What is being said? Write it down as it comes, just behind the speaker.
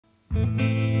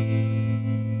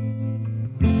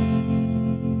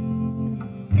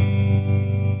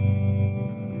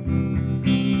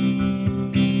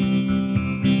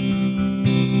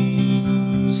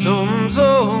Someone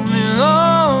told me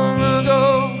long ago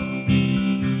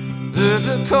there's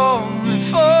a calm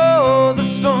before the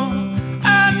storm.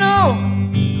 I know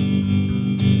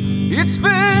it's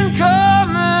been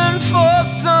coming for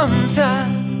some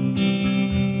time.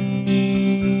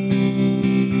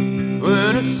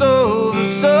 When it's over,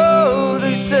 so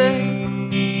they say,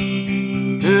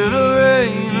 it'll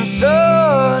rain a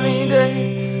sunny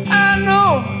day. I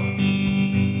know,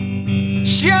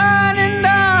 shining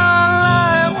down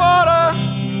like water.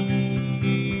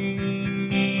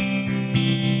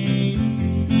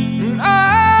 And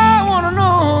I wanna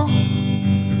know,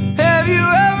 have you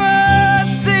ever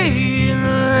seen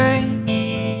the rain?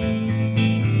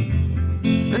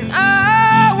 And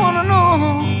I wanna know,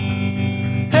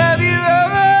 have you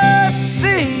ever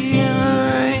seen the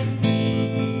rain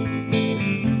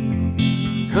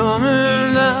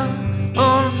coming down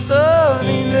on a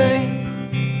sunny day?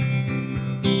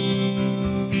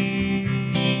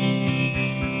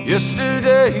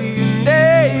 Yesterday and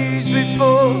days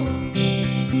before,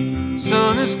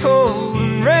 sun is cold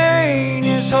and rain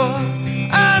is hard.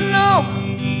 I know,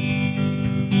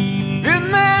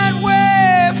 been that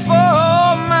way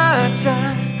for my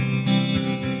time,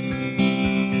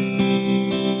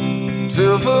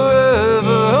 till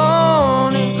forever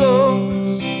on it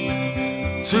goes,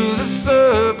 through the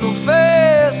circle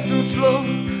fast and slow.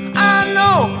 I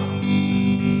know,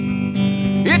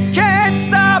 it can't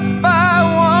stop, I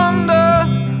wonder.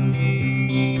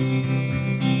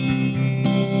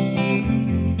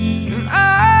 And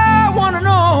I wanna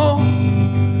know,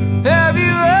 have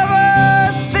you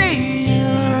ever seen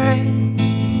the rain?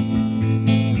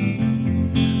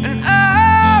 And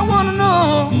I wanna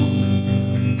know,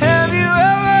 have you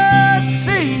ever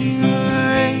seen the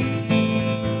rain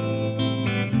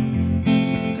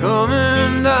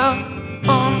coming down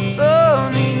on a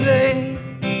sunny day?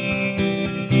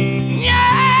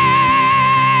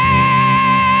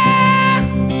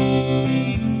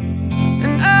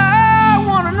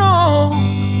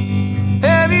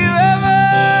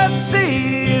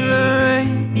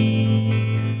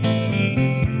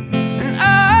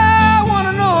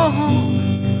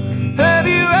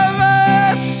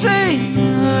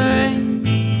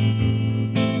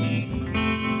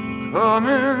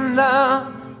 Coming down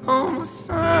on a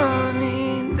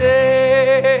sunny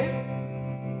day.